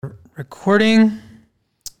Recording.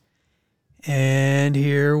 And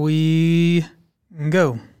here we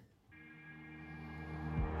go.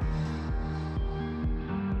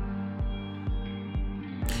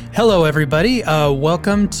 Hello, everybody.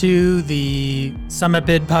 Welcome to the Summit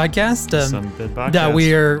Bid podcast. Summit Bid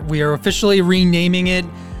podcast. We are officially renaming it.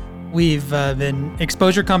 We've been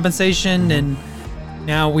exposure compensation, and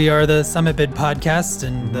now we are the Summit Bid podcast,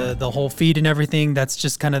 and the whole feed and everything. That's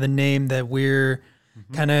just kind of the name that we're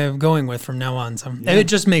kind of going with from now on. So it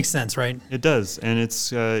just makes sense, right? It does, and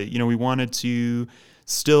it's we wanted to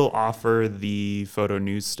still offer the photo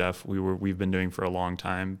news stuff we've been doing for a long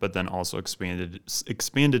time, but then also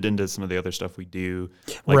expanded into some of the other stuff we do,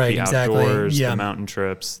 like the outdoors, the mountain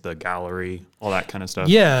trips, the gallery, all that kind of stuff.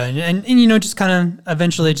 Yeah, and just kind of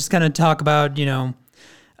eventually just kind of talk about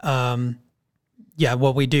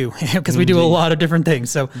what we do, because we do a lot of different things.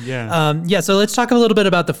 So so let's talk a little bit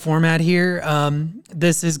about the format here.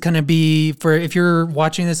 This is going to be for if you're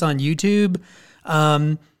watching this on YouTube.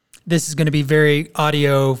 This is going to be very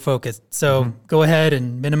audio focused. So go ahead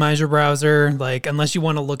and minimize your browser, unless you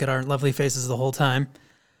want to look at our lovely faces the whole time.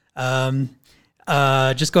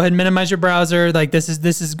 Just go ahead and minimize your browser. This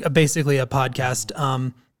is basically a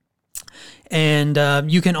podcast. And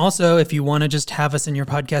you can also, if you want to just have us in your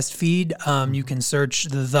podcast feed, you can search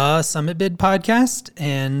the Summit Bid podcast,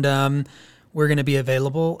 and we're going to be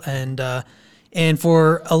available. And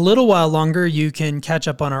for a little while longer, you can catch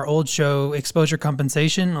up on our old show, Exposure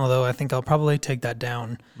Compensation, although I think I'll probably take that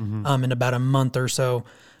down in about a month or so.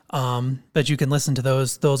 But you can listen to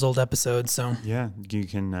those old episodes. So yeah, you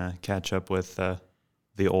can catch up with the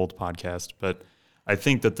old podcast. But I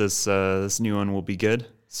think that this new one will be good.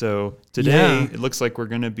 So today, it looks like we're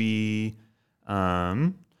going to be...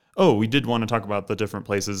 we did want to talk about the different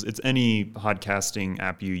places. It's any podcasting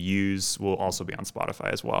app you use will also be on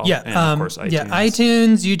Spotify as well. Yeah, and of course iTunes. Yeah,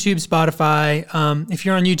 iTunes, YouTube, Spotify. If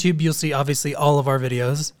you're on YouTube, you'll see obviously all of our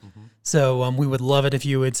videos. So we would love it if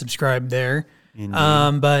you would subscribe there.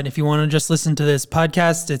 But if you want to just listen to this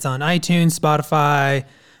podcast, it's on iTunes, Spotify,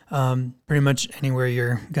 pretty much anywhere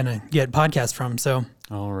you're gonna get podcasts from. So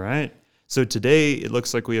all right. So today, it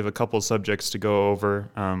looks like we have a couple subjects to go over.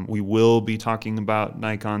 We will be talking about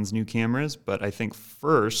Nikon's new cameras, but I think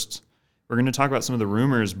first, we're going to talk about some of the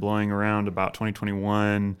rumors blowing around about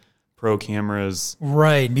 2021 pro cameras.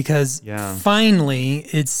 Right, because finally,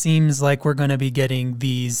 it seems like we're going to be getting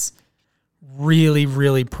these really,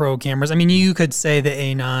 really pro cameras. I mean, you could say the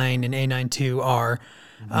A9 and A9 II are.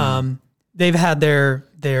 They've had their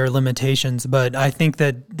limitations, but I think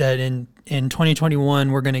that in 2021,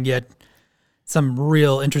 we're going to get some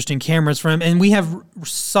real interesting cameras from, and we have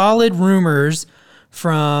solid rumors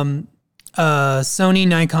from Sony,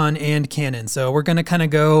 Nikon, and Canon. So we're going to kind of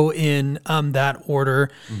go in that order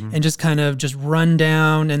and just kind of just run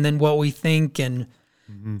down and then what we think and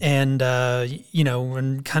kind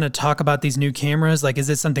of talk about these new cameras. Is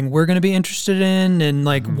it something we're going to be interested in? And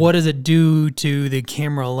what does it do to the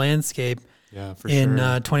camera landscape in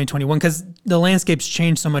 2021? Because the landscape's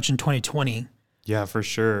changed so much in 2020. Yeah, for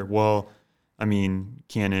sure. Well, I mean,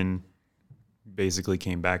 Canon basically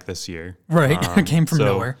came back this year. Right, came from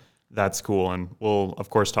nowhere. That's cool, and we'll,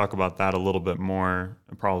 of course, talk about that a little bit more,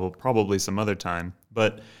 probably some other time.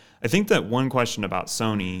 But I think that one question about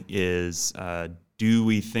Sony is, do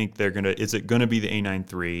we think is it going to be the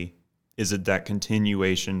A9 III? Is it that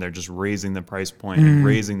continuation? They're just raising the price point and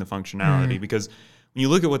raising the functionality? Because when you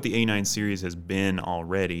look at what the A9 series has been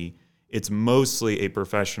already, it's mostly a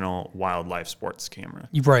professional wildlife sports camera.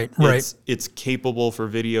 Right. It's capable for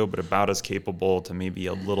video, but about as capable to maybe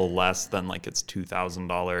a little less than its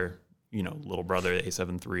 $2,000, little brother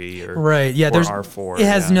A7 III or R4. It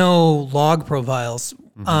has no log profiles,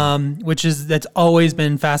 that's always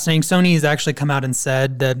been fascinating. Sony has actually come out and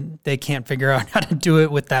said that they can't figure out how to do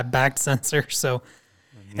it with that back sensor. So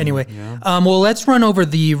anyway, let's run over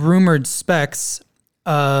the rumored specs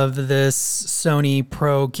of this Sony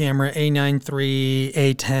Pro camera, A9 III,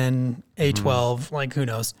 A10, A12, who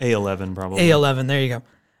knows? A11 probably. A11, there you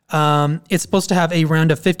go. It's supposed to have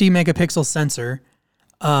around a 50 megapixel sensor.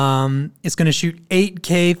 It's going to shoot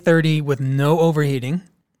 8K 30 with no overheating.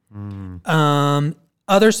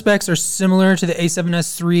 Other specs are similar to the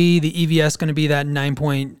A7S III. The EVS going to be that 9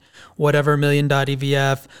 point whatever million dot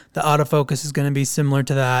EVF. The autofocus is going to be similar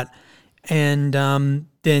to that. And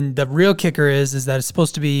then the real kicker is that it's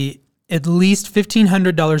supposed to be at least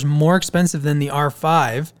 $1,500 more expensive than the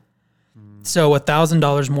R5. So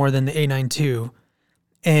 $1,000 more than the A9 II.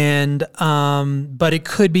 And but it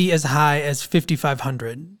could be as high as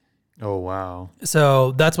 $5,500. Oh, wow.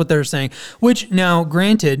 So that's what they're saying, which now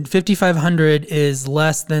granted, 5500 is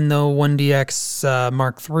less than the 1DX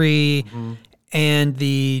Mark III and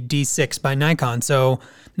the D6 by Nikon. So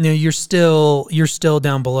you're still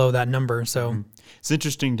down below that number. So it's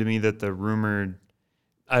interesting to me that the rumored,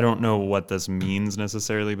 I don't know what this means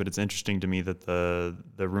necessarily, but it's interesting to me that the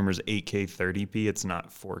rumor's 8K 30p. It's not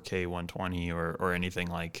 4K 120 or anything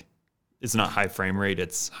like. It's not high frame rate,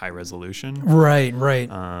 it's high resolution. Right.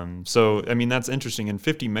 So, I mean, that's interesting. And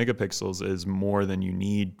 50 megapixels is more than you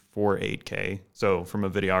need for 8K. So from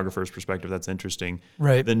a videographer's perspective, that's interesting.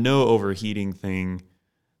 Right. The no overheating thing,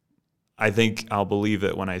 I think I'll believe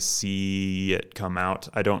it when I see it come out.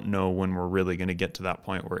 I don't know when we're really going to get to that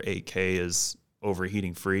point where 8K is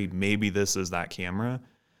overheating free. Maybe this is that camera.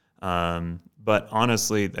 But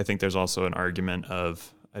honestly, I think there's also an argument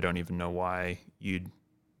of, I don't even know why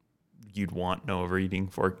you'd want no overheating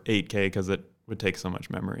for 8K because it would take so much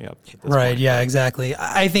memory up. Right. Point. Yeah, exactly.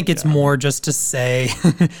 I think it's more just to say,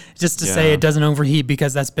 say it doesn't overheat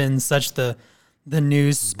because that's been such the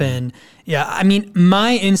news spin. Yeah. I mean,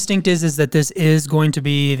 my instinct is that this is going to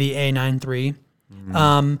be the A9 III.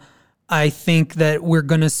 I think that we're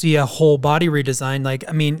going to see a whole body redesign. Like,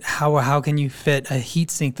 I mean, how can you fit a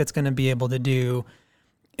heat sink that's going to be able to do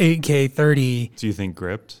 8K 30? Do you think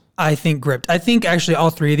gripped? I think gripped. I think actually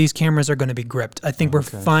all three of these cameras are going to be gripped. I think we're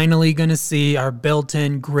finally going to see our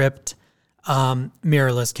built-in gripped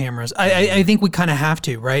mirrorless cameras. I think we kind of have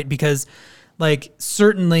to, right? Because like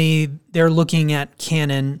certainly they're looking at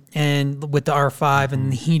Canon and with the R5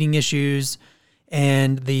 and the heating issues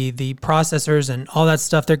and the processors and all that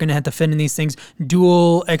stuff, they're going to have to fit in these things.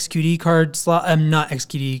 Dual XQD card slot, not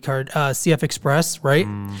XQD card, CF Express, right?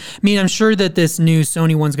 I mean, I'm sure that this new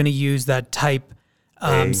Sony one's going to use that type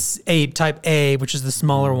Type A, which is the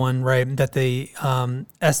smaller one, right? That the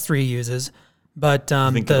S3 uses. But I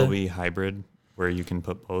think it'll be hybrid, where you can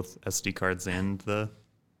put both SD cards and the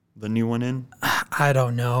new one in. I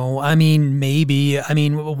don't know. I mean, maybe. I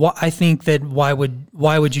mean, I think that why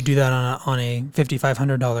would you do that on a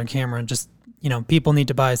 $5,500 camera? Just people need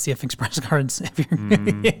to buy CF Express cards. If you're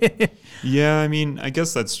Yeah, I mean, I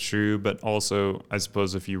guess that's true, but also, I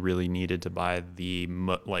suppose if you really needed to buy a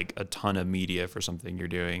ton of media for something you're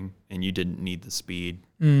doing, and you didn't need the speed.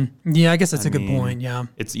 Yeah, I guess that's a good point. Yeah,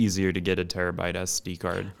 it's easier to get a terabyte SD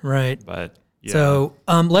card, right? But yeah. So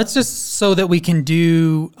let's just so that we can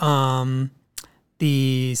do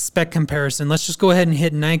the spec comparison. Let's just go ahead and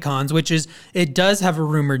hit Nikon's, which is it does have a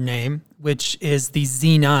rumored name, which is the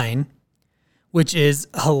Z9. Which is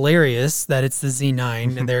hilarious that it's the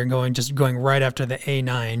Z9 and they're going right after the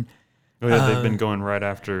A9. Oh yeah, they've been going right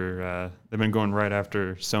after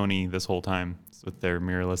Sony this whole time with their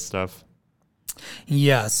mirrorless stuff.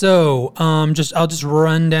 Yeah. So I'll just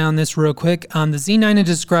run down this real quick. The Z9 is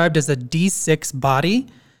described as a D6 body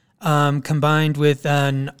combined with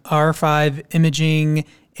an R5 imaging,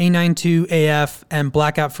 A9 II AF, and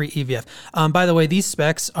blackout-free EVF. By the way, these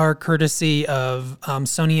specs are courtesy of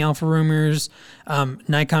Sony Alpha Rumors,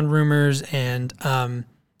 Nikon Rumors, and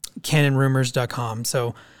CanonRumors.com.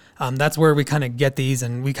 So that's where we kind of get these,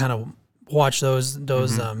 and we kind of watch those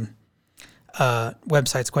websites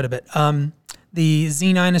quite a bit. The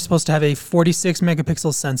Z9 is supposed to have a 46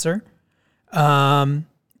 megapixel sensor, 20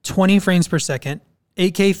 frames per second,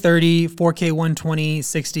 8K 30, 4K 120,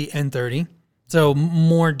 60, and 30. So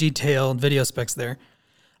more detailed video specs there.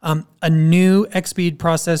 A new X-Speed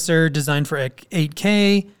processor designed for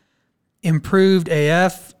 8K, improved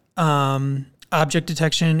AF, object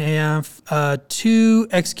detection AF, 2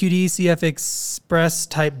 XQD CF Express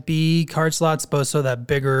Type B card slots, both so that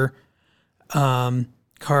bigger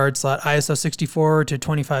card slot, ISO 64 to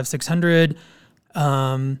 25600,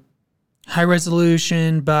 high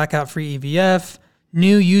resolution, blackout-free EVF,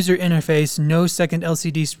 new user interface, no second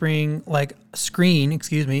LCD screen like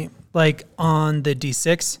on the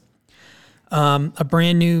D6. A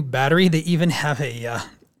brand new battery. They even have a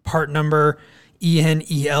part number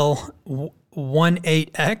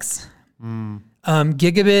ENEL18X.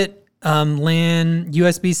 Gigabit LAN,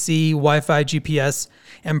 USB-C, Wi-Fi, GPS,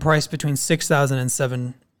 and price between $6,000 and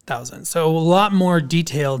 $7,000. So a lot more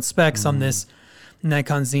detailed specs on this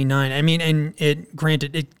Nikon Z9. I mean, and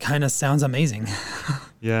it kind of sounds amazing.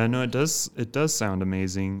 Yeah, no, it does sound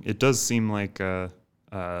amazing. It does seem like the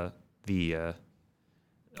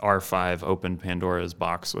R5 opened Pandora's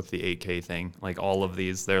box with the 8K thing. Like all of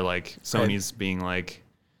these, they're like Sony's being like,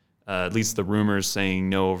 at least the rumors saying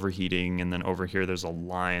no overheating, and then over here there's a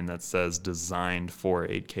line that says designed for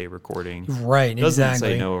 8K recording. Right, it doesn't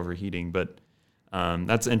say no overheating, but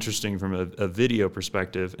that's interesting from a video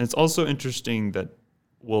perspective. And it's also interesting that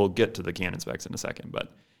we'll get to the Canon specs in a second,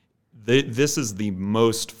 but this is the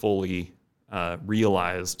most fully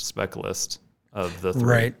realized spec list of the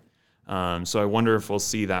three. Right. So I wonder if we'll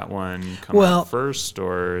see that one come out first,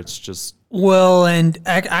 or it's just... Well, and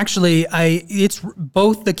actually, it's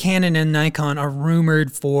both the Canon and Nikon are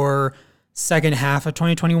rumored for second half of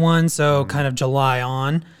 2021, so kind of July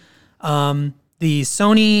on. The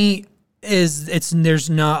Sony there's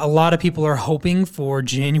not a lot of people are hoping for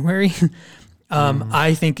January.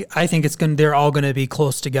 I think they're all going to be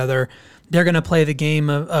close together. They're going to play the game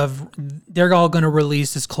of they're all going to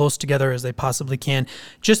release as close together as they possibly can,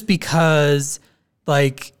 just because,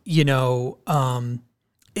 like,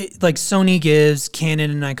 like Sony gives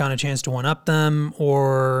Canon and Nikon a chance to one up them,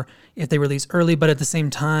 or if they release early, but at the same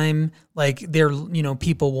time, like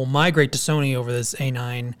people will migrate to Sony over this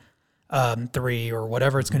A9 III or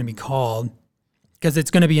whatever it's going to be called, because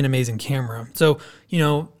it's going to be an amazing camera. So,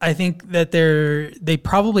 I think that they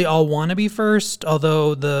probably all want to be first,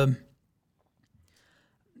 although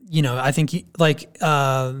I think like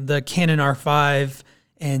the Canon R5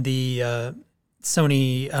 and the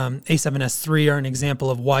Sony A7S III are an example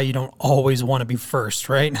of why you don't always want to be first,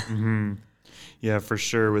 right? Mm-hmm. Yeah, for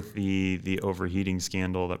sure. With the overheating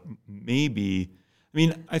scandal, that maybe,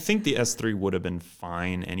 I think the S3 would have been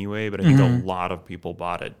fine anyway, but I think a lot of people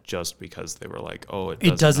bought it just because they were like, oh,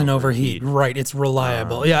 it doesn't overheat. Right, it's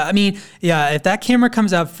reliable. If that camera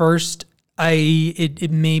comes out first, it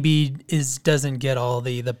maybe doesn't get all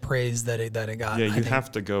the praise that it got. Yeah, you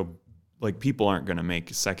have to go, like, people aren't going to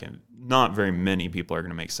make not very many people are going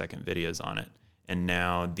to make second videos on it. And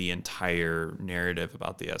now the entire narrative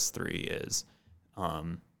about the S3 is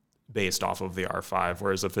based off of the R5,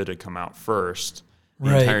 whereas if it had come out first,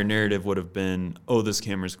 the entire narrative would have been, oh, this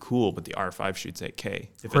camera's cool, but the R5 shoots 8K.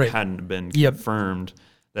 If it hadn't been confirmed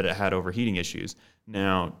that it had overheating issues.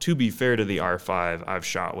 Now, to be fair to the R5, I've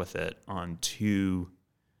shot with it on 2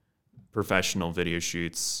 professional video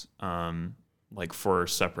shoots, like for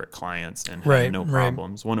separate clients, and had no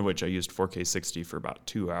problems. One of which I used 4K 60 for about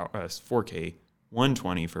 2 hours, 4K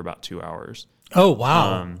 120 for about 2 hours. Oh,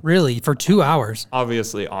 wow. Really? For 2 hours?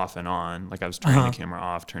 Obviously off and on. Like, I was turning the camera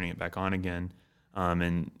off, turning it back on again.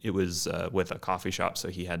 And it was with a coffee shop, so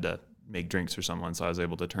he had to make drinks for someone, so I was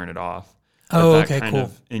able to turn it off. But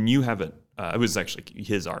cool. And you have it, it was actually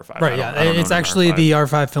his R5. Right, it's actually the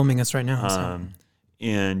R5 filming us right now. So.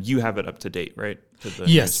 And you have it up to date, right?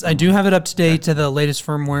 Yes, I do have it up to date to the latest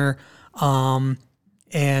firmware.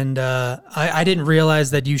 And I didn't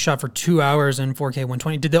realize that you shot for 2 hours in 4K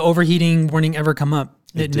 120. Did the overheating warning ever come up?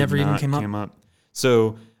 It never even came up.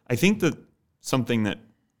 So I think that something that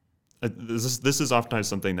this is oftentimes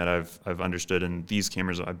something that I've understood in these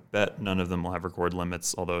cameras. I bet none of them will have record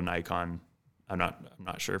limits, although Nikon, I'm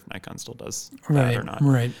not sure if Nikon still does that or not.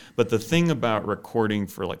 Right. But the thing about recording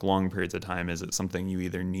for like long periods of time is it's something you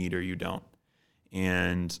either need or you don't.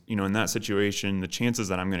 And, in that situation, the chances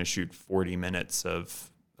that I'm going to shoot 40 minutes of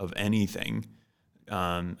anything,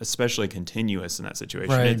 especially continuous in that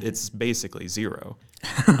situation, it's basically zero.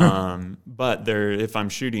 But if I'm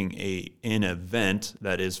shooting an event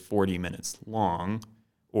that is 40 minutes long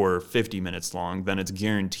or 50 minutes long, then it's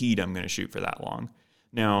guaranteed I'm going to shoot for that long.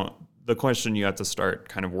 Now, the question you have to start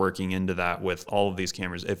kind of working into that with all of these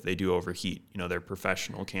cameras, if they do overheat, they're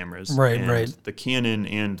professional cameras. Right. The Canon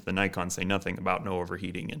and the Nikon say nothing about no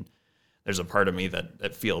overheating. And there's a part of me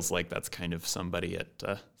that feels like that's kind of somebody at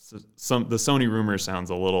the Sony rumor sounds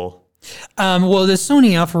a little. Well, the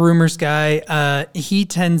Sony Alpha Rumors guy, he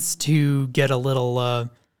tends to get a little,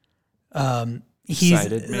 he's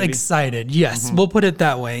excited. Yes, we'll put it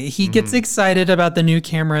that way. He gets excited about the new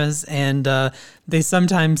cameras, and they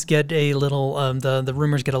sometimes get a little, the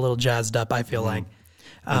rumors get a little jazzed up, I feel like.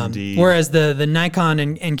 Whereas the Nikon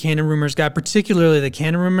and Canon rumors guy, particularly the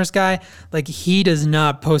Canon rumors guy, like, he does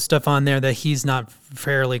not post stuff on there that he's not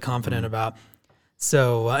fairly confident about.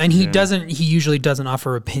 So, and he usually doesn't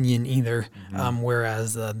offer opinion either.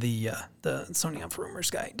 Whereas the Sony Alpha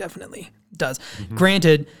Rumors guy definitely does.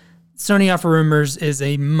 Granted, Sony Alpha Rumors is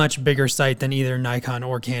a much bigger site than either Nikon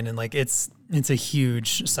or Canon. Like, it's a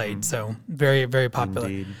huge site, so very, very popular.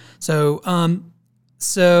 Indeed.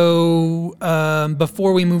 So,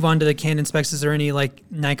 before we move on to the Canon specs, is there any like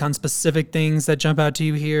Nikon specific things that jump out to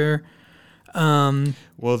you here?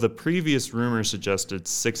 Well, the previous rumor suggested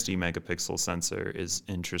 60 megapixel sensor is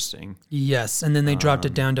interesting. Yes, and then they dropped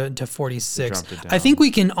it down to 46. I think we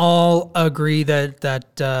can all agree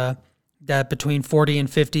that between 40 and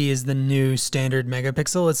 50 is the new standard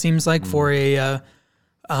megapixel. It seems like for a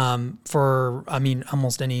for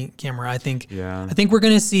almost any camera. I think we're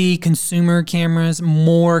going to see consumer cameras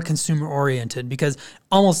more consumer oriented, because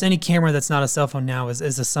almost any camera that's not a cell phone now is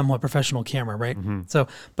a somewhat professional camera, right? So,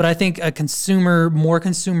 but I think a more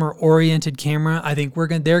consumer oriented camera, I think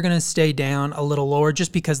they're going to stay down a little lower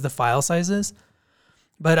just because the file sizes.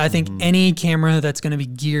 But I think any camera that's going to be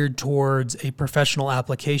geared towards a professional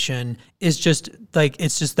application is just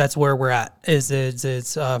that's where we're at. It's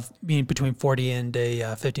between 40 and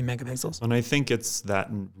 50 megapixels. And I think it's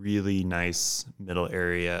that really nice middle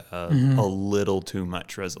area of a little too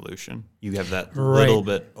much resolution. You have that little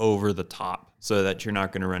bit over the top, so that you're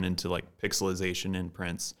not going to run into like pixelization in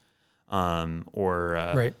prints, you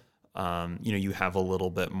have a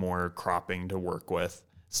little bit more cropping to work with.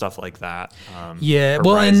 Stuff like that. And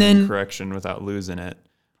then correction without losing it.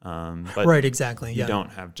 But exactly. You don't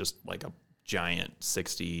have just like a giant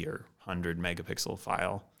 60 or 100 megapixel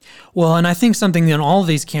file. Well, and I think something in all of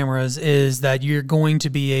these cameras is that you're going to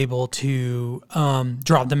be able to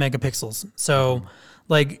drop the megapixels. So,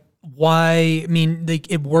 it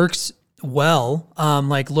works well.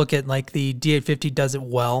 Look at the D850 does it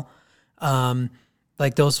well.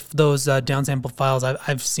 Like those downsampled files,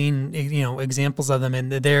 I've seen examples of them,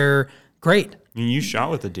 and they're great. You shot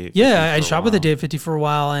with the D850. Yeah, I shot with the D850 for a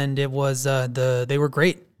while, and it was they were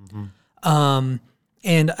great. So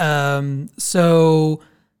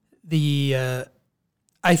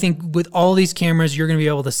I think with all these cameras, you're going to be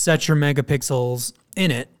able to set your megapixels in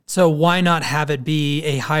it. So why not have it be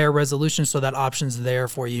a higher resolution so that option's there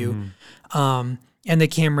for you? And the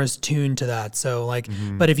camera's tuned to that. So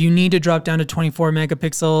but if you need to drop down to 24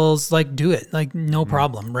 megapixels, do it, no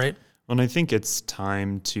problem. Right. Well, and I think it's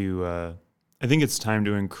time to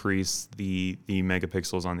increase the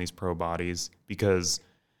megapixels on these pro bodies, because,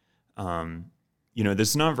 this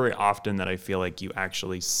is not very often that I feel like you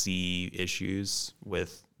actually see issues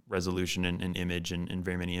with resolution and image and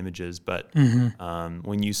very many images. But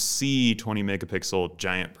when you see 20 megapixel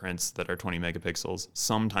giant prints that are 20 megapixels,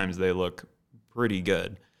 sometimes they look pretty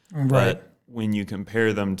good. Right. But when you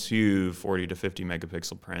compare them to 40 to 50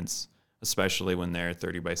 megapixel prints, especially when they're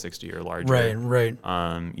 30 by 60 or larger,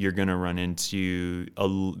 you're going to run into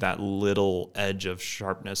that little edge of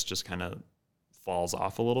sharpness just kind of falls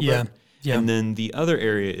off a little bit. Yeah. And then the other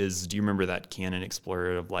area is, do you remember that Canon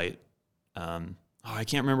Explorative Light? I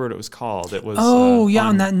can't remember what it was called. It was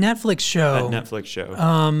on that Netflix show.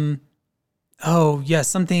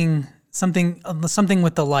 Something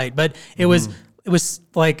with the light, but it was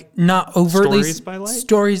not overtly Stories by Light?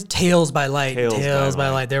 Tales by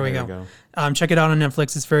Light. There we go. Check it out on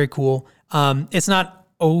Netflix. It's very cool. It's not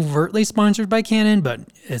overtly sponsored by Canon, but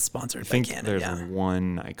it's sponsored by Canon. There's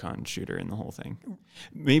one Nikon shooter in the whole thing.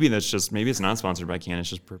 Maybe it's not sponsored by Canon. It's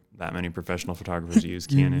just that many professional photographers use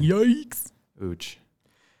Canon. Yikes. Ooch.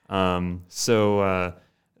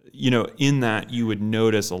 In that you would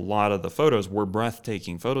notice a lot of the photos were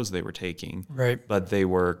breathtaking photos they were taking, right? But they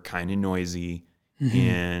were kind of noisy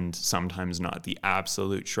and sometimes not the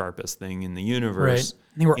absolute sharpest thing in the universe. Right.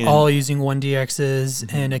 They were all using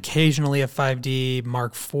 1DXs and occasionally a 5D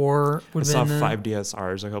Mark IV. I saw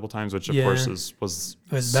 5DSRs a couple times, which of course was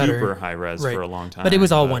super high res for a long time. But it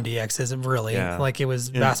was all 1DXs, really. Yeah. It was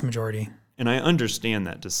vast majority. And I understand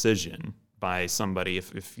that decision by somebody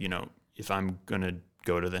if I'm going to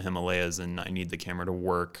go to the Himalayas and I need the camera to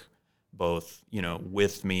work both,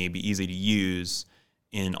 with me, be easy to use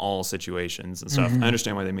in all situations and stuff. I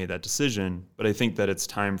understand why they made that decision, but I think that it's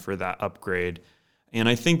time for that upgrade. And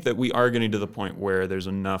I think that we are getting to the point where there's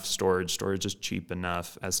enough storage. Storage is cheap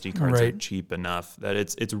enough. SD cards are cheap enough that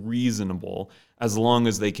it's reasonable as long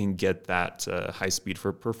as they can get that high speed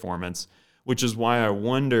for performance, which is why I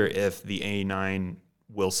wonder if the A9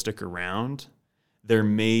 will stick around. There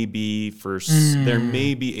may be a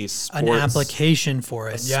sports, an application for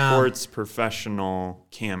it, sports professional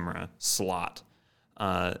camera slot.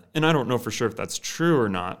 And I don't know for sure if that's true or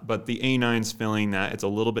not, but the A9's feeling that it's a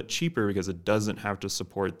little bit cheaper because it doesn't have to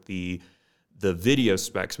support the video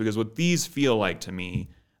specs. Because what these feel like to me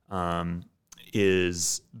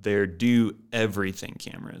is they're do everything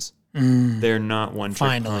cameras. They're not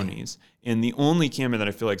one-trick ponies. And the only camera that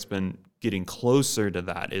I feel like's been getting closer to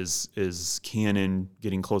that is Canon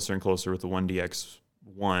getting closer and closer with the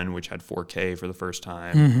 1DX1, which had 4K for the first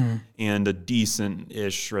time, and a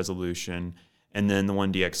decent-ish resolution. And then the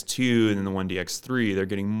 1DX2 and then the 1DX3, they're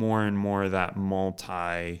getting more and more of that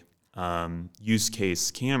multi use case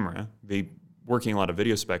camera. They working a lot of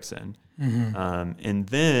video specs in. And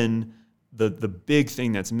then the big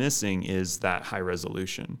thing that's missing is that high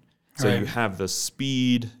resolution. So you have the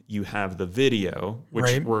speed, you have the video,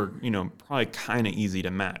 which were probably kind of easy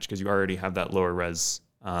to match because you already have that lower res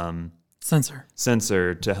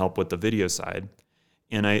sensor to help with the video side.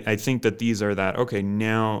 And I think that these are that, okay,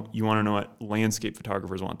 now you want to know what landscape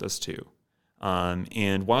photographers want this too.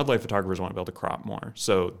 And wildlife photographers want to be able to crop more.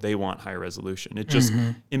 So they want higher resolution. It just,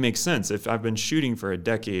 it makes sense. If I've been shooting for a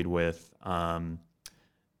decade with, for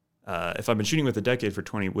 20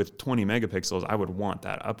 megapixels, I would want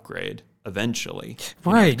that upgrade eventually.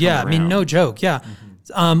 Right. Yeah. I mean, no joke. Yeah.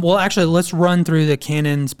 Well, actually, let's run through the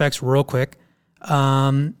Canon specs real quick.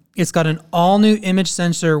 It's got an all new image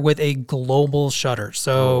sensor with a global shutter.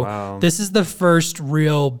 So this is the first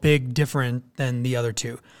real big different than the other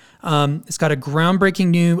two. It's got a groundbreaking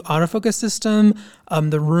new autofocus system.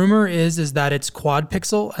 The rumor is that it's quad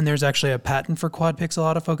pixel, and there's actually a patent for quad pixel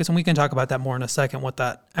autofocus, and we can talk about that more in a second, what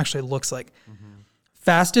that actually looks like.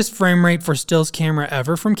 Fastest frame rate for stills camera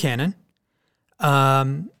ever from Canon.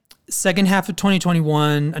 Second half of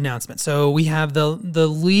 2021 announcement. So we have the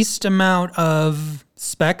least amount of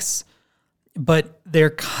specs, but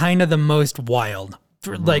they're kind of the most wild.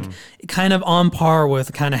 Like kind of on par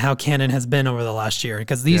with kind of how Canon has been over the last year,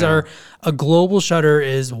 because these are a global shutter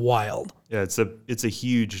is wild. Yeah, it's a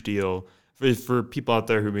huge deal for people out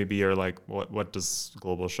there who maybe are like, what does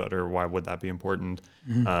global shutter? Why would that be important?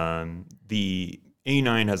 The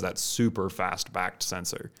A9 has that super fast backed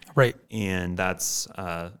sensor, right? And that's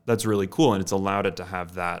really cool, and it's allowed it to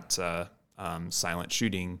have that silent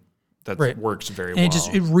shooting. That works very well.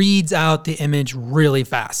 It reads out the image really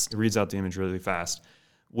fast. It reads out the image really fast.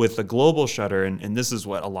 With the global shutter, and this is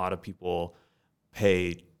what a lot of people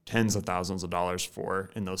pay tens of thousands of dollars for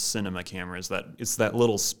in those cinema cameras, that it's that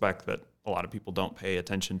little spec that a lot of people don't pay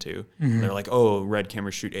attention to. They're like, oh, red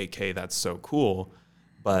cameras shoot 8K, that's so cool.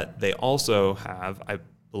 But they also have, I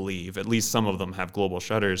believe, at least some of them have global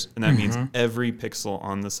shutters, and that means every pixel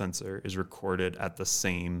on the sensor is recorded at the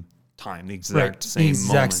same time, the exact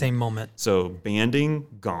same moment. So banding,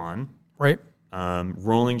 gone. Right.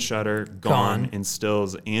 Rolling shutter, gone in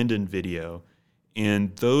stills and in video.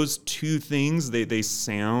 And those two things, they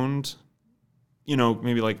sound,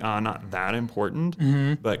 maybe like, not that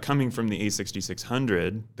important. But coming from the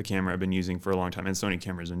A6600, the camera I've been using for a long time, and Sony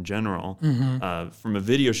cameras in general, from a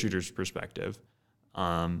video shooter's perspective,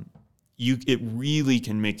 it really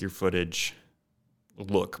can make your footage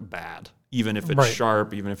look bad. Even if it's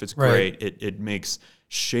sharp, even if it's great, it makes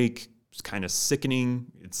shake kind of sickening.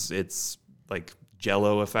 It's like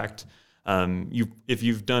jello effect. If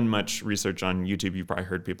you've done much research on YouTube, you've probably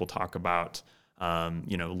heard people talk about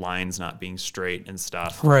lines not being straight and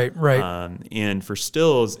stuff. Right. And for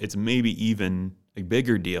stills, it's maybe even a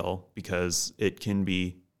bigger deal because it can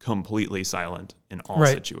be completely silent in all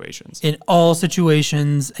situations. In all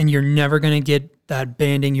situations, and you're never going to get that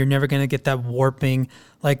banding. You're never going to get that warping.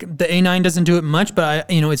 Like the A9 doesn't do it much, but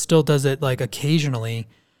it still does it like occasionally.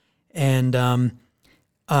 And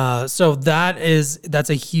so that's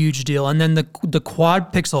a huge deal. And then the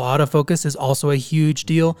quad pixel autofocus is also a huge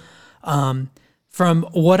deal. From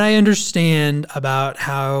what I understand about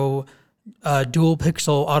how dual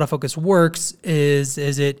pixel autofocus works is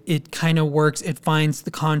it kind of works. It finds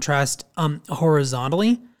the contrast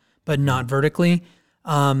horizontally, but not vertically.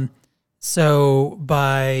 So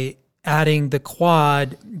by adding the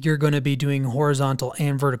quad, you're going to be doing horizontal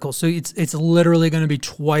and vertical. So it's literally going to be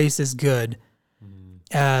twice as good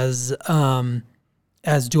as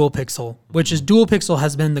dual pixel, which is dual pixel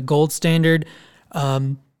has been the gold standard.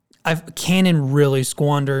 Canon really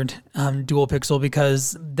squandered dual pixel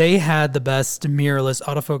because they had the best mirrorless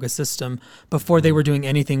autofocus system before they were doing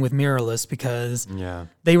anything with mirrorless, because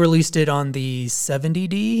they released it on the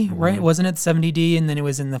 70D, right? Wasn't it 70D? And then it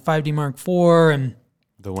was in the 5D Mark IV and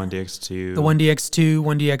the 1DX2,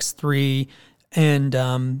 1DX3.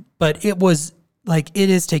 And, but it was like, it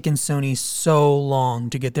has taken Sony so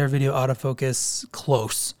long to get their video autofocus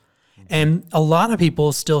close. And a lot of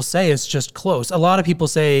people still say it's just close. A lot of people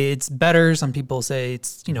say it's better. Some people say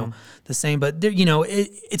it's, the same, but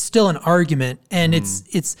it's still an argument. And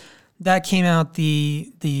it's that came out,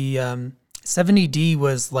 the 70D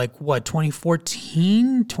was like what,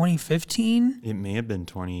 2014, 2015? It may have been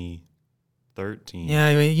 2013. Yeah,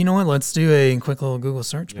 I mean, you know what? Let's do a quick little Google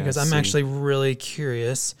search because I'm actually really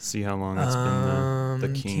curious. See how long it's been the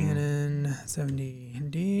king. Canon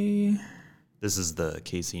 70D. This is the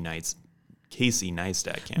Casey Neistat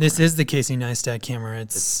camera. This is the Casey Neistat camera.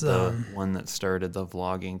 It's the one that started the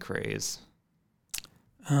vlogging craze.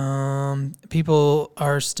 People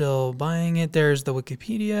are still buying it. There's the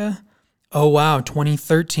Wikipedia. Oh, wow.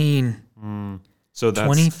 2013. So that's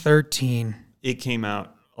 2013. It came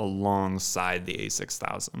out alongside the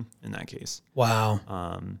A6000 in that case. Wow.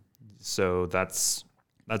 So that's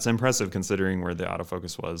impressive considering where the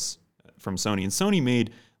autofocus was from Sony. And Sony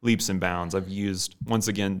made leaps and bounds. I've used, once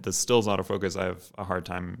again, the stills autofocus. I have a hard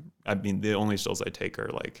time. I mean, the only stills I take are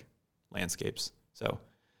like landscapes. So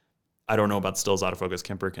I don't know about stills autofocus.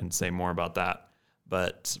 Kemper can say more about that.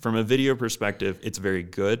 But from a video perspective, it's very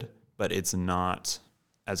good, but it's not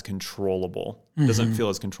as controllable. It doesn't feel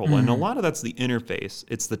as controllable. And a lot of that's the interface.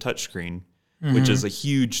 It's the touchscreen, which is a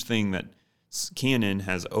huge thing that Canon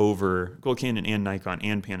has over, well, Canon and Nikon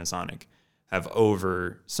and Panasonic have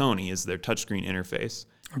over Sony, is their touchscreen interface.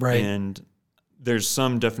 Right. And there's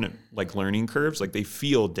some definite like learning curves. Like they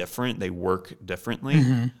feel different. They work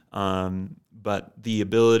differently. But the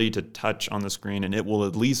ability to touch on the screen, and it will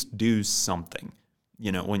at least do something,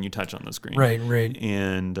 you know, when you touch on the screen. Right.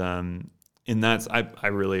 And that's, I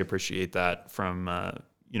really appreciate that from,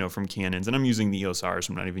 you know, from Canons. And I'm using the EOS R,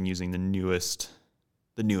 so I'm not even using the newest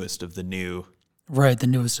of the new. Right. The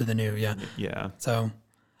newest of the new. Yeah. Yeah. So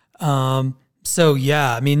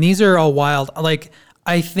yeah, I mean, these are all wild. Like,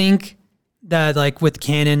 I think that like with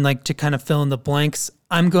Canon, like to kind of fill in the blanks,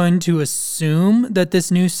 I'm going to assume that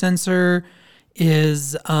this new sensor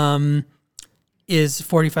is 45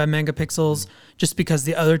 megapixels, just because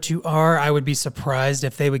the other two are. I would be surprised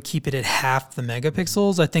if they would keep it at half the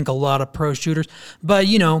megapixels. I think a lot of pro shooters, but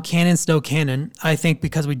you know, Canon's still Canon. I think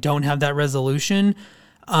because we don't have that resolution.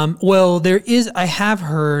 I have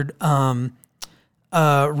heard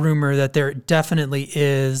rumor that there definitely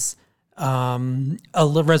is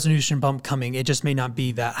a resolution bump coming. It just may not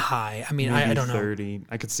be that high. I mean, I don't know. 30.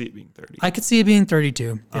 I could see it being 30. I could see it being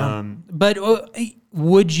 32. Yeah. But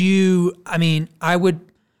would you? I mean,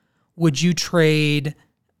 would you trade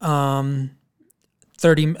 30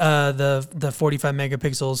 the 45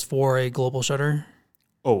 megapixels for a global shutter?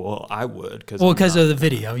 Oh, well, I would. Because of the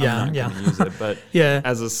video. Yeah. I'm not gonna use it, but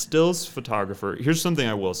as a stills photographer, here's something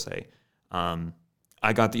I will say.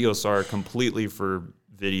 I got the EOS R completely for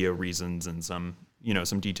video reasons and some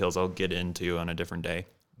details I'll get into on a different day.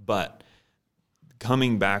 But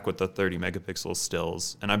coming back with the 30 megapixel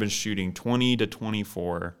stills, and I've been shooting 20 to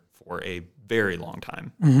 24 for a very long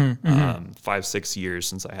time, 5-6 years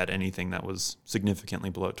since I had anything that was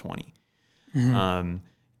significantly below 20.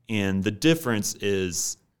 And the difference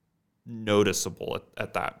is noticeable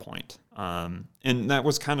at that point. And that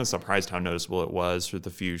was kind of surprised how noticeable it was for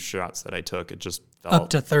the few shots that I took. It just felt up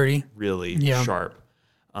to 30, really sharp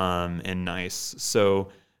and nice. So,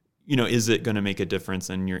 you know, is it going to make a difference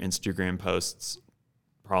in your Instagram posts?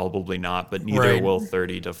 Probably not, but neither will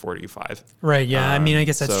 30 to 45. Right. Yeah. I mean, I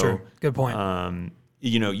guess that's true. Good point.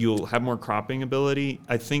 You know, you'll have more cropping ability.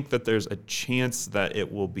 I think that there's a chance that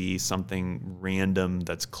it will be something random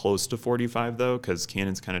that's close to 45 though, because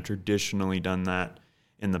Canon's kind of traditionally done that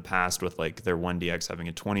in the past with like their 1DX having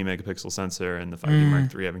a 20 megapixel sensor and the 5D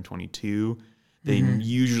Mark III having 22. They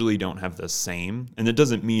usually don't have the same. And it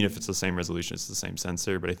doesn't mean if it's the same resolution, it's the same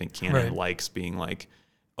sensor, but I think Canon likes being like,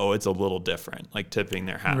 oh, it's a little different, like tipping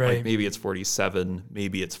their hat. Like maybe it's 47,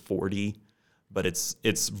 maybe it's 40. But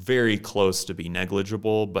it's very close to be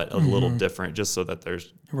negligible, but a little different, just so that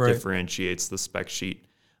there's differentiates the spec sheet.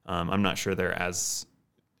 I'm not sure they're as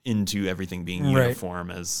into everything being uniform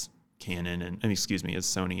as Canon as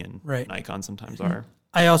Sony and Nikon sometimes are.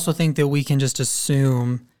 I also think that we can just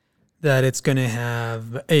assume that it's going to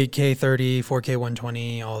have 8K 30, 4K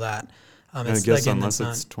 120, all that. I guess unless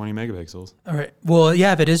it's 20 megapixels. All right. Well,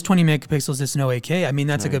 yeah, if it is 20 megapixels, it's no 8K. I mean,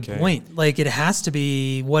 that's a good point. Like, it has to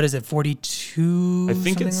be, what is it, 42? I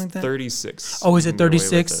think it's like 36. Oh, is it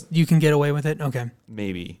 36? You can get away with it? Okay.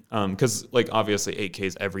 Maybe. Because, like, obviously 8K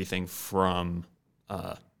is everything from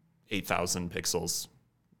 8,000 pixels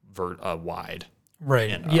wide.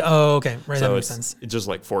 Right. Yeah. Oh, okay. Right. So that makes sense. It's just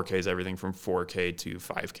like 4K is everything from 4K to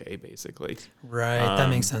 5K, basically. Right. That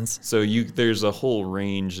makes sense. So there's a whole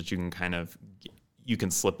range that you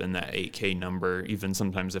can slip in that 8K number. Even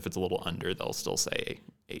sometimes if it's a little under, they'll still say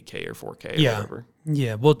 8K or 4K or whatever.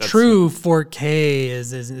 Yeah. Well, true 4K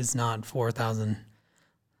is not 4,000.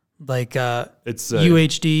 Like it's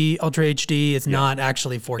UHD, Ultra HD. It's not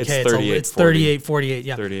actually 4K. It's 3848.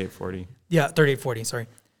 Yeah. 3840. Yeah. 3840. Sorry.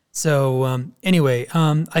 So anyway,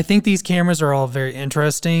 I think these cameras are all very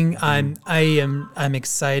interesting. I'm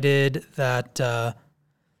excited that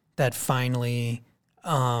finally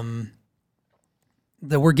that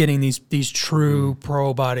we're getting these true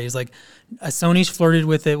pro bodies. Like Sony's flirted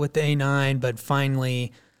with it with the A9, but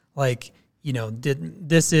finally, like, you know,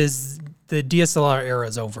 this is the DSLR era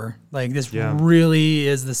is over. Like this really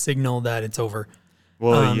is the signal that it's over.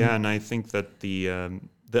 Well, and I think that the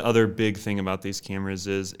other big thing about these cameras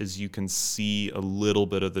is you can see a little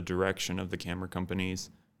bit of the direction of the camera companies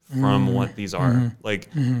from what these are. Like,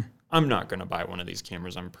 I'm not going to buy one of these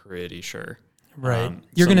cameras, I'm pretty sure. Right.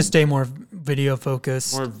 You're going to stay more video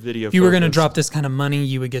focused. More video If you were going to drop this kind of money,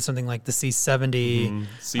 you would get something like the C70.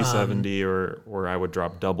 C70 or I would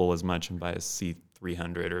drop double as much and buy a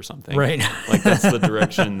C300 or something. Right. Like that's the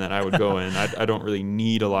direction that I would go in. I don't really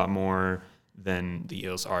need a lot more than the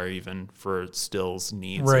EOS R even for stills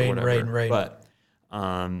needs or whatever. Right. But,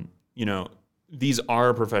 you know, these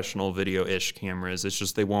are professional video-ish cameras. It's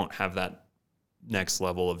just they won't have that next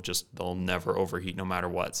level of just they'll never overheat no matter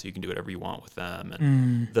what, so you can do whatever you want with them.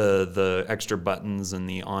 And the extra buttons and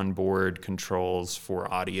the onboard controls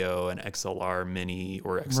for audio and XLR mini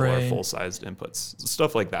or XLR full-sized inputs,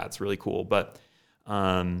 stuff like that's really cool. But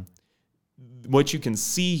what you can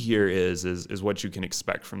see here is what you can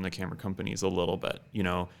expect from the camera companies a little bit, you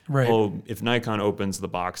know. Oh, if Nikon opens the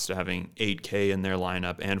box to having 8K in their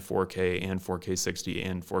lineup and 4K and 4K 60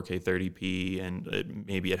 and 4K 30p and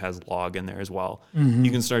maybe it has log in there as well,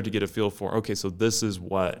 you can start to get a feel for, okay, so this is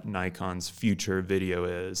what Nikon's future video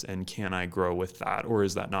is, and can I grow with that, or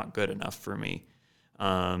is that not good enough for me?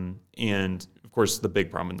 And of course the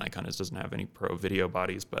big problem with Nikon is it doesn't have any pro video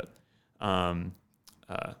bodies, but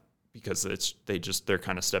because they're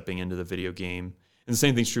kind of stepping into the video game. And the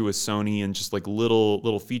same thing's true with Sony, and just like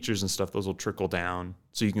little features and stuff, those will trickle down.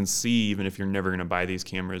 So you can see, even if you're never going to buy these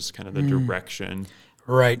cameras, kind of the direction.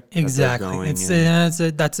 Right, exactly.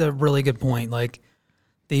 That's a really good point. Like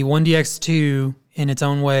the 1DX2 in its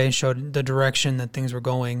own way showed the direction that things were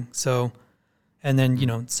going. So, and then, you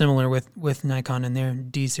know, similar with Nikon and their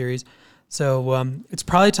D series. So it's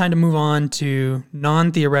probably time to move on to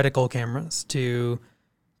non-theoretical cameras, to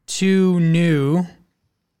two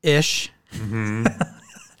new-ish,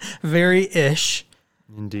 very ish,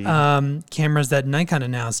 indeed, cameras that Nikon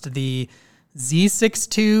announced, the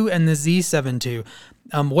Z6II and the Z7II.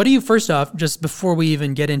 What do you, first off, just before we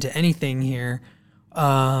even get into anything here,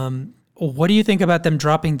 what do you think about them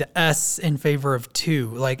dropping the S in favor of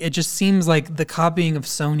 2? Like, it just seems like the copying of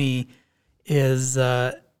Sony is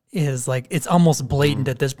like, it's almost blatant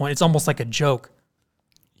at this point. It's almost like a joke.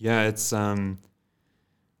 Yeah, it's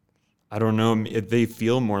I don't know if they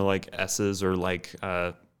feel more like S's or like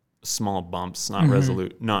small bumps, not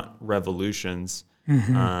revolutions.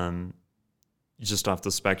 Just off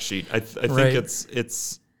the spec sheet, I think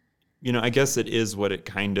it's you know, I guess it is what it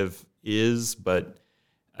kind of is, but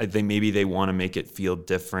I think maybe they want to make it feel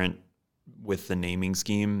different with the naming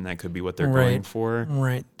scheme. That could be what they're going for.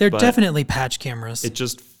 Right, they're definitely patch cameras. It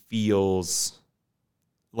just feels,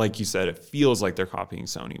 like you said, it feels like they're copying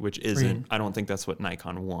Sony, which isn't. I don't think that's what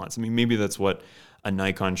Nikon wants. I mean, maybe that's what a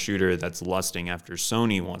Nikon shooter that's lusting after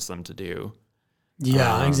Sony wants them to do.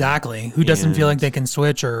 Yeah, exactly. Who doesn't feel like they can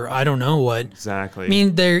switch, or I don't know what. Exactly. I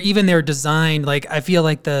mean, they're designed, like, I feel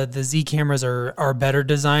like the Z cameras are better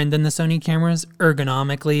designed than the Sony cameras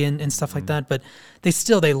ergonomically and stuff like that, but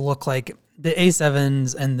they look like the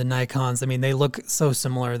A7s and the Nikons. I mean, they look so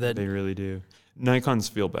similar that they really do. Nikons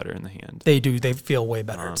feel better in the hand. They do. They feel way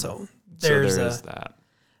better. So there is that.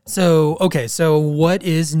 So, okay. So what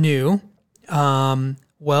is new?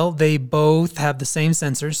 Well, they both have the same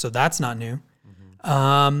sensors, so that's not new.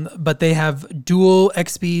 But they have dual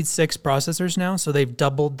XP6 processors now, so they've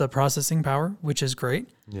doubled the processing power, which is great.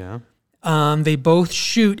 Yeah. They both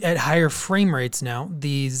shoot at higher frame rates now.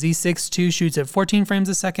 The Z6II shoots at 14 frames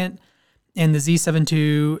a second, and the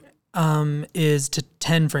Z7II is to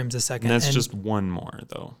 10 frames a second. And that's just one more,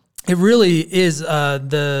 though. It really is.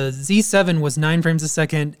 The Z7 was 9 frames a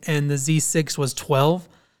second, and the Z6 was 12.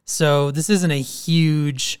 So this isn't a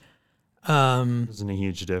huge... isn't a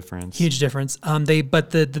huge difference. Huge difference.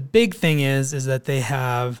 But the big thing is that they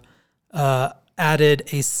have added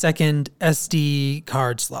a second SD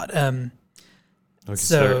card slot. Okay,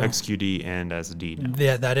 so they're XQD and SD now.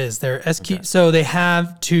 Yeah, that is. They're SQ. Okay. So they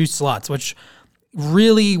have 2 slots, which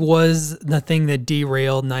really was the thing that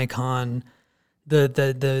derailed Nikon,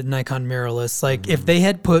 the Nikon mirrorless. Like, if they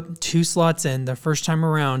had put 2 slots in the first time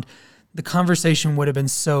around, the conversation would have been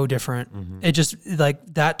so different. It just, like,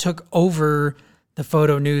 that took over the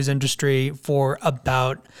photo news industry for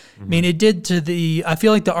about, I mean, it did to I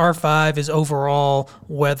feel like the R5 is overall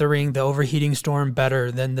weathering the overheating storm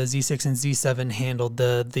better than the Z6 and Z7 handled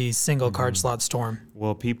the single card slot storm.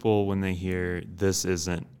 Well, people, when they hear this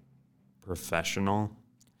isn't professional,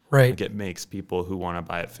 right, like, it makes people who want to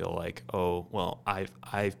buy it feel like, oh, well,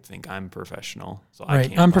 I think I'm professional, so I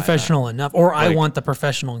can't I'm buy professional that. enough, or like, I want the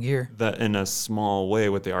professional gear. That in a small way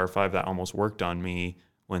with the R5, that almost worked on me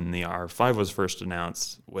when the R5 was first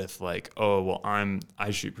announced. With like, oh, well,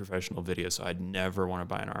 I shoot professional video, so I'd never want to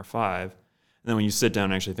buy an R5. And then when you sit down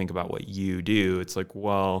and actually think about what you do, it's like,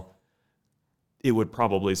 well, it would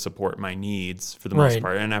probably support my needs for the most Right.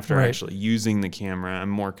 part. And after Right. actually using the camera, I'm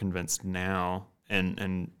more convinced now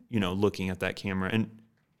and looking at that camera. And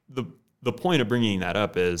the point of bringing that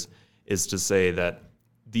up is to say that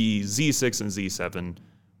the Z6 and Z7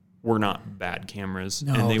 were not bad cameras,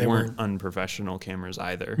 No, and they weren't weren't. unprofessional cameras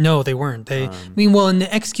either. No, they weren't. They, I mean, well, and the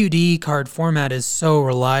XQD card format is so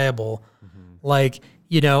reliable. Like,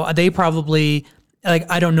 they probably,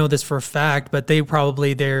 like, I don't know this for a fact, but they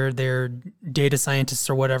probably, their data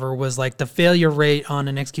scientists or whatever was like, the failure rate on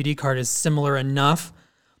an XQD card is similar enough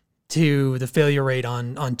to the failure rate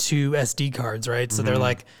on two SD cards, right? So they're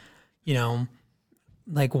like,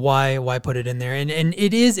 like why put it in there? And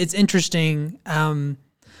it's interesting,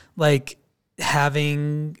 like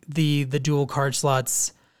having the dual card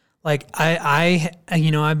slots. Like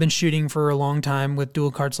I've been shooting for a long time with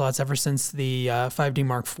dual card slots ever since the 5D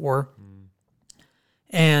Mark IV,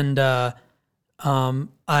 and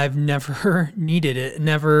I've never needed it.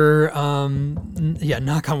 Never,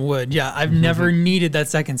 knock on wood. Yeah, I've never needed that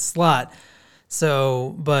second slot.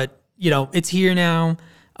 So, but it's here now,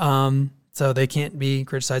 so they can't be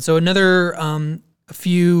criticized. So another a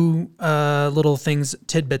few little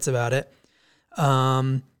tidbits about it.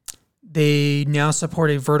 They now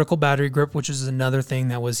support a vertical battery grip, which is another thing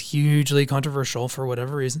that was hugely controversial for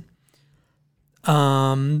whatever reason.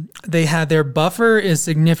 They had their buffer is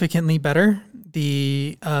significantly better.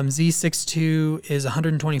 The Z6II is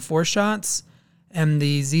 124 shots, and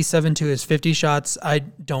the Z7II is 50 shots. I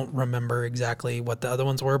don't remember exactly what the other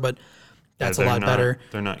ones were, but that's a lot better.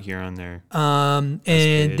 They're not here on there. And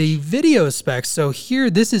the video specs. So here,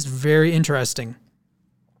 this is very interesting.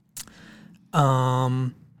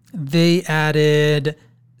 They added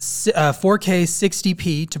 4K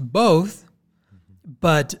 60p to both,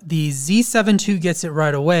 but the Z7II gets it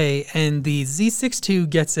right away, and the Z6II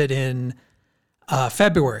gets it in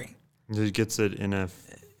February. It gets it in a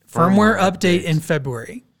firmware update in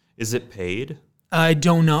February. Is it paid? I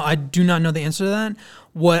don't know. I do not know the answer to that.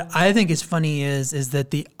 What I think is funny is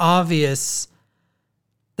that the obvious,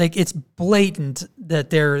 like it's blatant that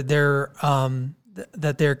they're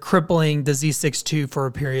crippling the Z6II for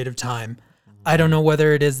a period of time. I don't know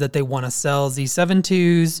whether it is that they want to sell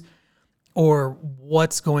Z7IIs or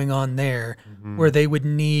what's going on there, where they would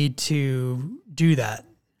need to do that.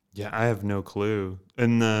 Yeah, I have no clue.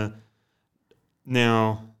 And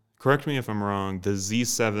now, correct me if I'm wrong, the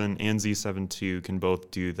Z7 and Z7II can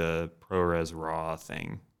both do the ProRes RAW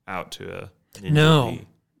thing out to a Ninja V.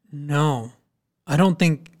 No. I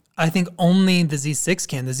think only the Z6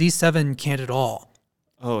 can. The Z7 can't at all.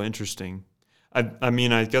 Oh, interesting. I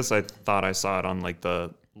mean, I guess I thought I saw it on like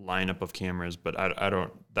the lineup of cameras, but I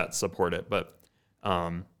don't that support it. But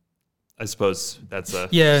I suppose that's a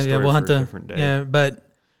story we'll have for a to different day. But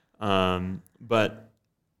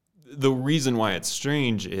the reason why it's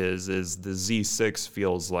strange is the Z6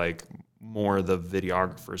 feels like more the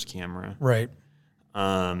videographer's camera. Right.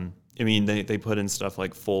 I mean, they put in stuff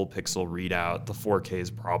like full pixel readout. The 4K is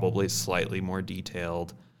probably slightly more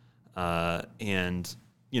detailed. And,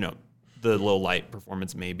 the low light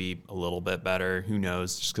performance may be a little bit better. Who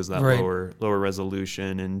knows? Just because that lower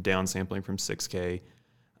resolution and downsampling from 6K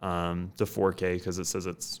to 4K, because it says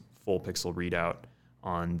it's full pixel readout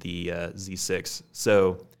on the Z6.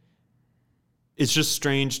 So it's just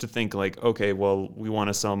strange to think like, okay, well, we want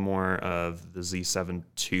to sell more of the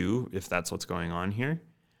Z7II if that's what's going on here.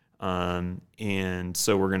 And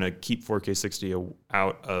so we're going to keep 4K 60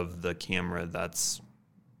 out of the camera that's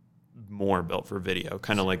more built for video,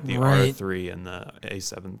 kind of like the R3 and the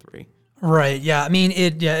A7 III. Right. Yeah. I mean,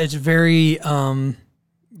 it's very,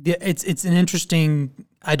 it's an interesting,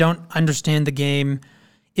 I don't understand the game.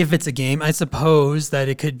 If it's a game, I suppose that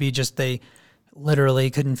it could be just they literally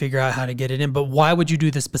couldn't figure out how to get it in. But why would you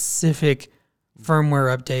do the specific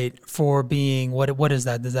firmware update for being, what is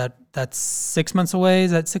that? That's 6 months away?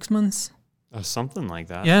 Is that 6 months? Something like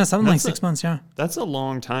that. Yeah, something like 6 months, yeah. That's a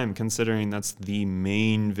long time considering that's the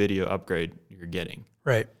main video upgrade you're getting.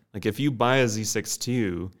 Right. Like if you buy a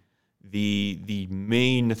Z6II, the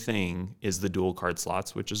main thing is the dual card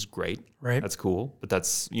slots, which is great. Right. That's cool. But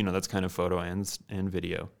that's, that's kind of photo and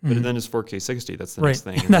video. But then it's 4K 60. That's the next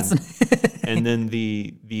thing. And then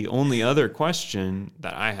the only other question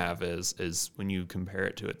that I have is when you compare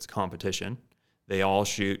it to its competition, they all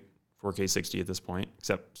shoot 4K 60 at this point,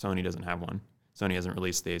 except Sony doesn't have one. Sony hasn't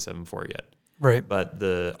released the A7 IV yet. Right. But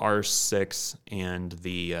the R6 and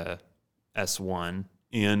the S1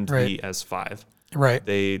 and the S5, right,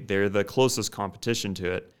 they're the closest competition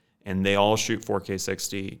to it, and they all shoot 4K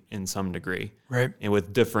 60 in some degree. Right. And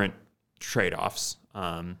with different trade-offs.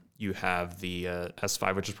 you have the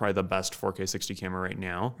S5, which is probably the best 4K 60 camera right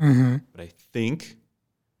now. But I think,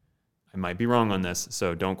 I might be wrong on this,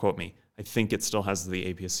 so don't quote me. I think it still has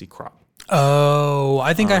the APS-C crop. Oh,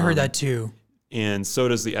 I think I heard that too. And so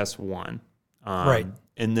does the S1. Right.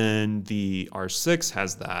 And then the R6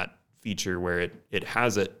 has that feature where it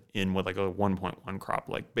has it in with like a 1.1 crop,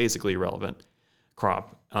 like basically irrelevant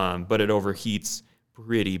crop, but it overheats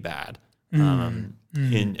pretty bad.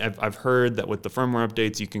 And I've heard that with the firmware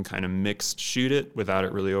updates, you can kind of mixed shoot it without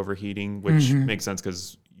it really overheating, which makes sense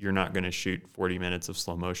because you're not going to shoot 40 minutes of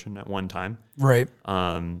slow motion at one time. Right.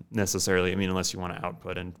 Necessarily. I mean, unless you want to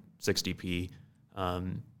output in 60p,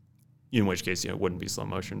 in which case, it wouldn't be slow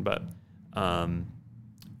motion. But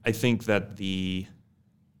I think that the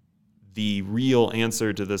real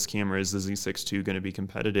answer to this camera, is the Z6II going to be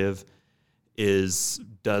competitive? Does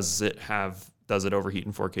it overheat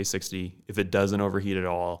in 4K 60? If it doesn't overheat at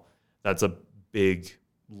all, that's a big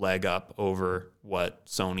leg up over what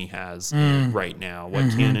Sony has right now, what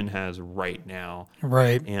Canon has right now,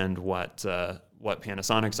 right, and what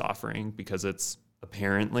Panasonic's offering, because it's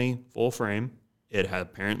apparently full frame. It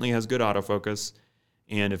apparently has good autofocus,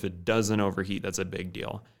 and if it doesn't overheat, that's a big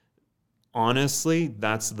deal. Honestly,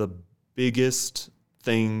 that's the biggest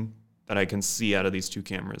thing that I can see out of these two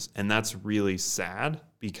cameras, and that's really sad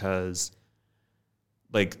because,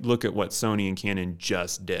 like, look at what Sony and Canon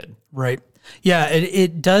just did. Right. Yeah,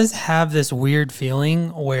 it does have this weird feeling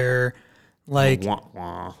where, like,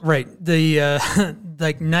 right, the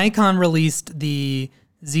like Nikon released the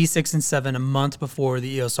Z6 and 7 a month before the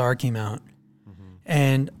EOS R came out,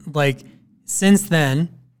 and like since then,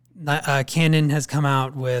 Canon has come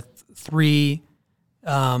out with three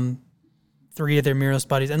of their mirrorless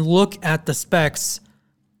bodies, and look at the specs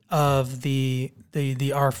of the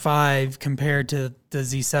R5 compared to the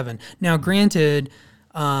Z7. Now, granted,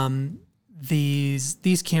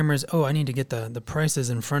 these cameras. Oh, I need to get the prices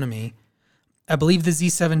in front of me. I believe the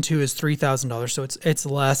Z7II is $3,000, so it's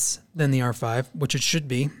less than the R5, which it should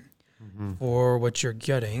be for what you're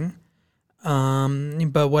getting.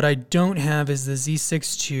 But what I don't have is the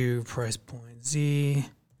Z6II price point.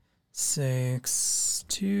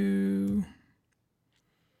 Z6II,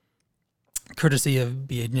 courtesy of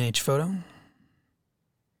B&H Photo.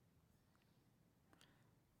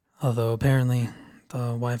 Although apparently the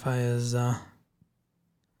Wi-Fi is not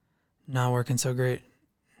working so great.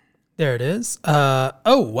 There it is.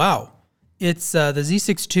 Oh, wow. It's the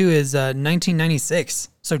Z6II is 1996,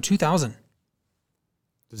 so 2000.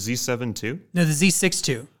 The Z7II? No, the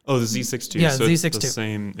Z6II. Oh, the Z6II. Yeah, so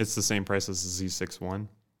Z6II. It's the same price as the Z6I.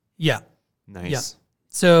 Yeah. Nice. Yeah.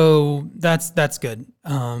 So that's good.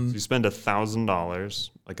 So you spend $1,000,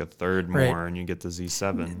 like a third more, and you get the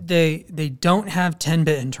Z7. They don't have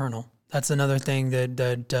 10-bit internal. That's another thing that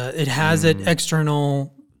it has it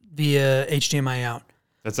external via HDMI out.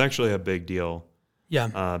 That's actually a big deal.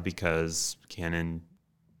 Yeah. Because Canon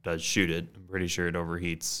does shoot it. I'm pretty sure it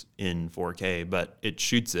overheats in 4K, but it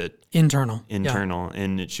shoots it internal,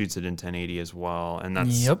 and it shoots it in 1080 as well. And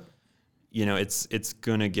that's it's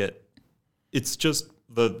gonna get. It's just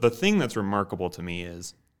the thing that's remarkable to me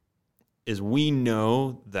is we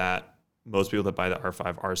know that most people that buy the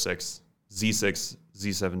R5, R6, Z6,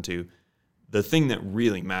 Z7II, the thing that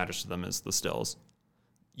really matters to them is the stills.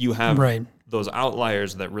 You have those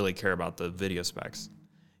outliers that really care about the video specs.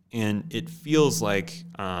 And it feels like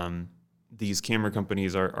these camera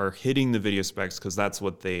companies are hitting the video specs because that's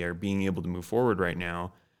what they are being able to move forward right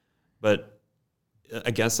now. But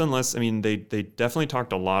I guess they definitely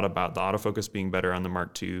talked a lot about the autofocus being better on the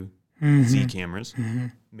Mark II Z cameras.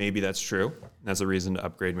 Maybe that's true. That's a reason to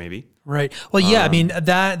upgrade, maybe. Right. Well, yeah. I mean,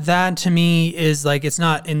 that to me is like, it's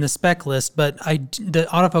not in the spec list, but the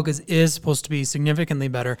autofocus is supposed to be significantly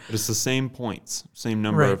better. But it's the same points, same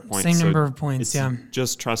number of points. Same number of points. Yeah.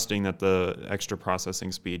 Just trusting that the extra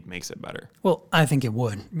processing speed makes it better. Well, I think it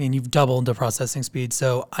would. I mean, you've doubled the processing speed,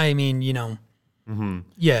 so I mean, yeah,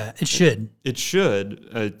 it should. It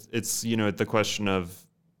should. It's the question of,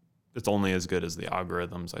 it's only as good as the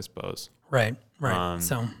algorithms, I suppose. Right.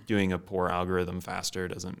 So doing a poor algorithm faster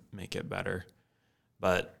doesn't make it better.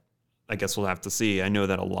 But I guess we'll have to see. I know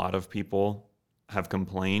that a lot of people have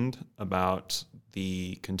complained about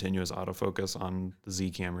the continuous autofocus on the Z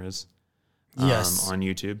cameras on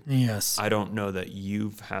YouTube. Yes. I don't know that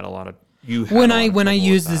you've had a lot of... When I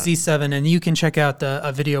use the Z7, and you can check out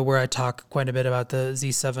a video where I talk quite a bit about the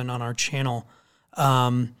Z7 on our channel.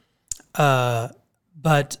 But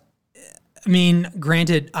I mean,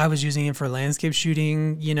 granted, I was using it for landscape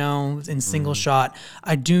shooting, in single shot.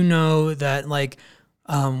 I do know that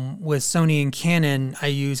With Sony and Canon, I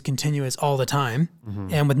use continuous all the time.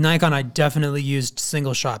 And with Nikon, I definitely used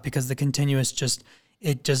single shot because the continuous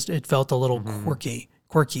it felt a little quirky.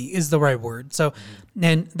 Quirky is the right word. So,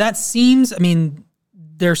 and that seems, I mean,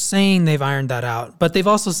 they're saying they've ironed that out, but they've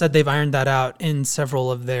also said they've ironed that out in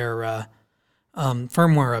several of their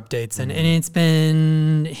firmware updates, and it's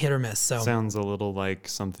been hit or miss. So sounds a little like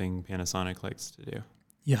something Panasonic likes to do.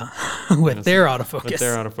 Yeah, with their autofocus. With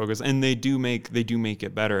their autofocus, and they do make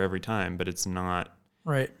it better every time, but it's not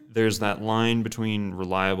right. There's that line between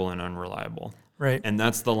reliable and unreliable, right? And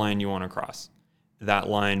that's the line you want to cross. That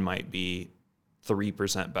line might be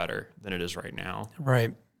 3% better than it is right now,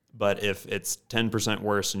 right? But if it's 10%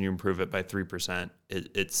 worse and you improve it by 3%,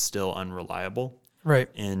 it's still unreliable, right?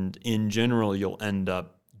 And in general, you'll end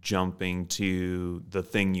up jumping to the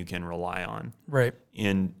thing you can rely on, right?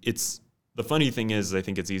 And the funny thing is, I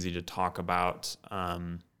think it's easy to talk about,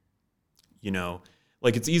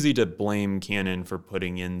 like it's easy to blame Canon for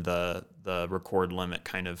putting in the record limit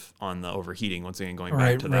kind of on the overheating. Once again, going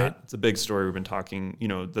back to that, it's a big story we've been talking,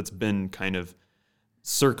 that's been kind of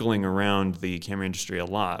circling around the camera industry a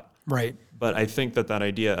lot. Right. But I think that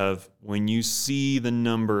idea of when you see the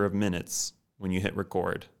number of minutes when you hit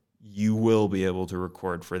record, you will be able to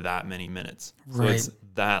record for that many minutes. So it's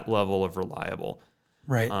that level of reliable.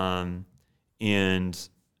 Right. And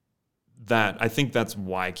that, I think that's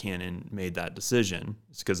why Canon made that decision.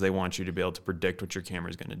 It's because they want you to be able to predict what your camera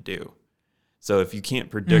is going to do. So if you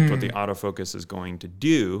can't predict what the autofocus is going to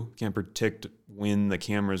do, can't predict when the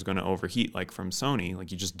camera is going to overheat, like from Sony,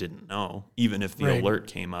 like you just didn't know, even if the alert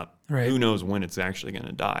came up, who knows when it's actually going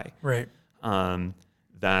to die. Right.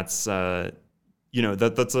 That's a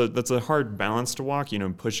hard balance to walk,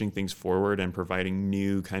 pushing things forward and providing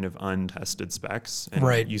new kind of untested specs.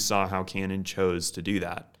 And you saw how Canon chose to do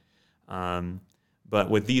that.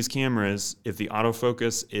 But with these cameras, if the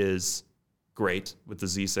autofocus is great with the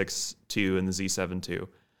Z6II and the Z7II,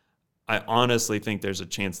 I honestly think there's a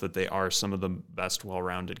chance that they are some of the best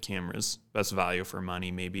well-rounded cameras, best value for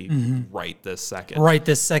money, maybe right this second. Right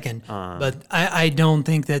this second. But I don't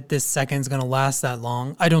think that this second's going to last that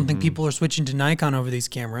long. I don't think people are switching to Nikon over these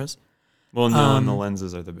cameras. Well, no, and the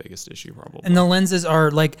lenses are the biggest issue probably. And the lenses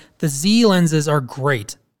are like, the Z lenses are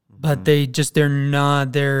great, but they're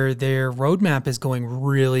not, their roadmap is going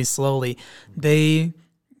really slowly.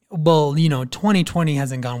 2020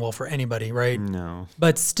 hasn't gone well for anybody, right? No.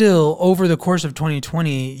 But still, over the course of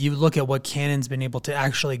 2020, you look at what Canon's been able to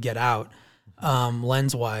actually get out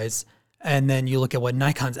lens-wise, and then you look at what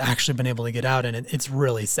Nikon's actually been able to get out, and it's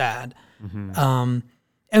really sad. And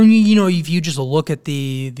if you just look at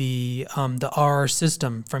the R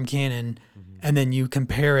system from Canon, and then you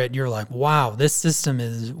compare it, you're like, wow, this system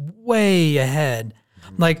is way ahead.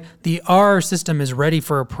 Like the R system is ready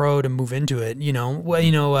for a pro to move into it,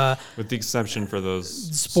 with the exception for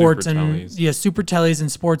those sports super and tellies. Super tellies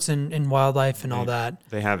and sports and wildlife and all that.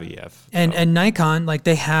 They have EF. And Nikon, like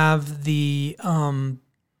they have the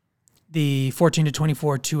 14 to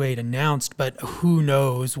 24 2.8 announced, but who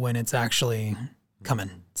knows when it's actually coming.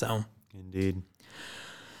 So indeed.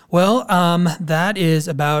 Well, that is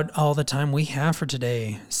about all the time we have for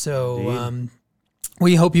today. So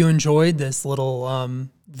we hope you enjoyed this little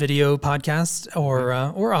video podcast or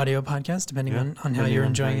audio podcast, depending on how you're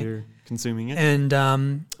enjoying it. You're consuming it.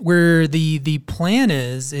 And where the plan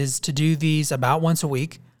is to do these about once a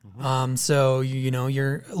week. So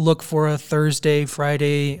you're look for a Thursday,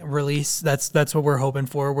 Friday release. That's what we're hoping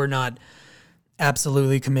for. We're not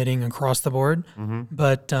absolutely committing across the board,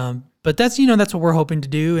 but that's that's what we're hoping to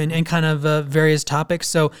do, and kind of various topics.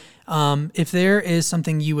 So if there is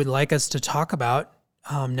something you would like us to talk about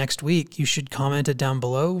next week, you should comment it down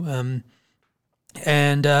below.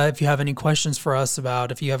 And if you have any questions for us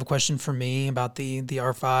if you have a question for me about the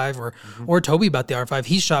R5 or Toby about the R5,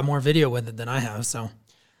 he's shot more video with it than I have. So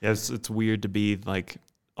yeah, it's weird to be like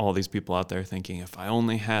all these people out there thinking, if I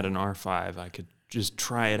only had an R5, I could just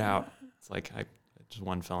try it out. It's like just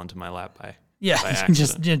one fell into my lap by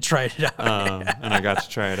accident. just tried it out. And I got to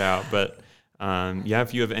try it out. But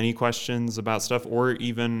if you have any questions about stuff, or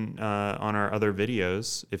even on our other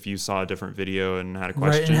videos, if you saw a different video and had a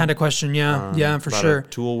question. Right, and had a question, for about sure. A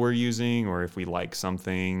tool we're using, or if we like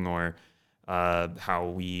something, or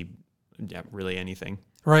how we, really anything.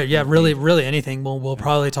 Right, really anything. We'll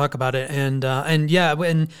probably talk about it, and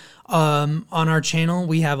on our channel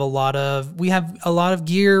we have a lot of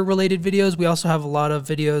gear related videos. We also have a lot of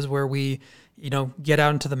videos where we get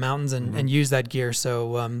out into the mountains and use that gear.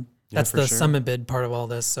 So that's the summit bid part of all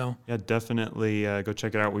this. So yeah, definitely go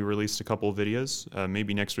check it out. We released a couple of videos.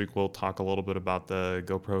 Maybe next week we'll talk a little bit about the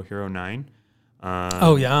GoPro Hero 9.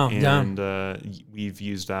 And we've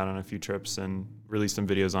used that on a few trips and released some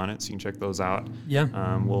videos on it, so you can check those out.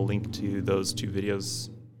 Yeah. We'll link to those 2 videos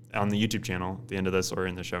on the YouTube channel at the end of this, or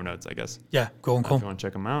in the show notes, I guess. Yeah, cool. If you want to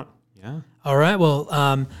check them out. Yeah. All right.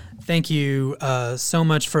 Well, thank you so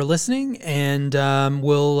much for listening, and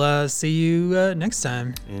we'll see you next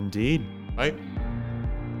time. Indeed. Bye.